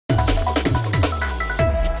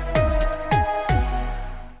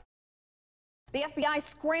The FBI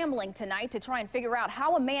scrambling tonight to try and figure out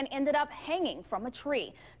how a man ended up hanging from a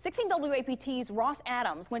tree. 16 WAPT's Ross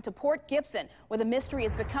Adams went to Port Gibson, where the mystery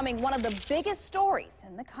is becoming one of the biggest stories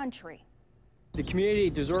in the country. The community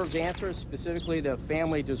deserves answers, specifically the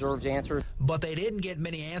family deserves answers. But they didn't get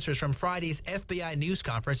many answers from Friday's FBI news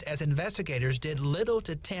conference as investigators did little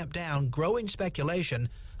to tamp down growing speculation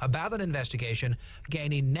about an investigation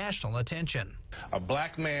gaining national attention. A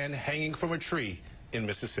black man hanging from a tree in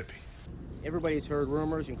Mississippi. Everybody's heard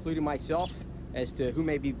rumors, including myself, as to who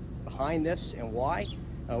may be behind this and why.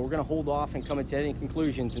 We're going to hold off and come to any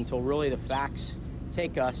conclusions until really the facts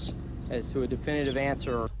take us as to a definitive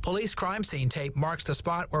answer. Police crime scene tape marks the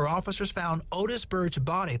spot where officers found Otis Bird's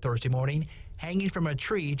body Thursday morning hanging from a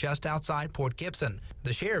tree just outside Port Gibson.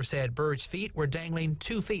 The sheriff said Bird's feet were dangling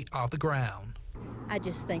 2 feet off the ground. I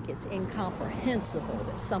just think it's incomprehensible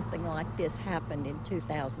that something like this happened in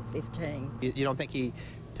 2015. You don't think he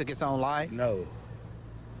took his own life? No.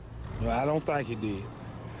 No, I don't think he did.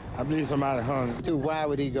 I believe somebody hung. Why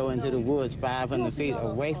would he go into the woods 500 feet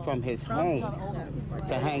away from his home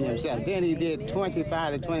to hang himself? Then he did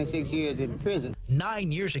 25 to 26 years in prison.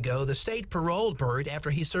 9 years ago, the state paroled Bird after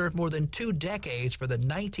he served more than 2 decades for the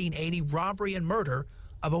 1980 robbery and murder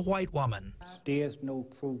of a white woman. There's no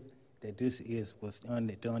proof that this was done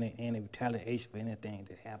in any retaliation for anything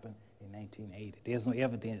that happened in 1980. There's no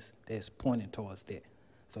evidence that's pointing towards that.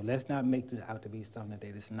 So let's not make this out to be something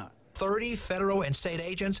that it's not. 30 federal and state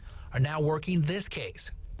agents are now working this case.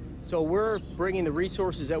 So we're bringing the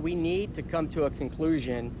resources that we need to come to a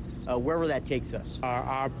conclusion wherever that takes us.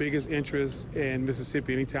 Our biggest interest in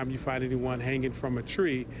Mississippi, anytime you find anyone hanging from a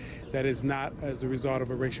tree, that is not as a result of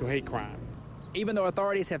a racial hate crime. Even though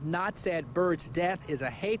authorities have not said Bird's death is a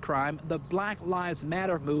hate crime, the Black Lives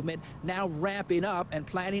Matter movement now ramping up and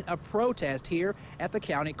planning a protest here at the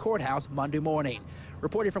county courthouse Monday morning.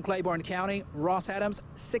 Reporting from Claiborne County, Ross Adams,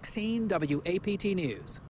 16 WAPT News.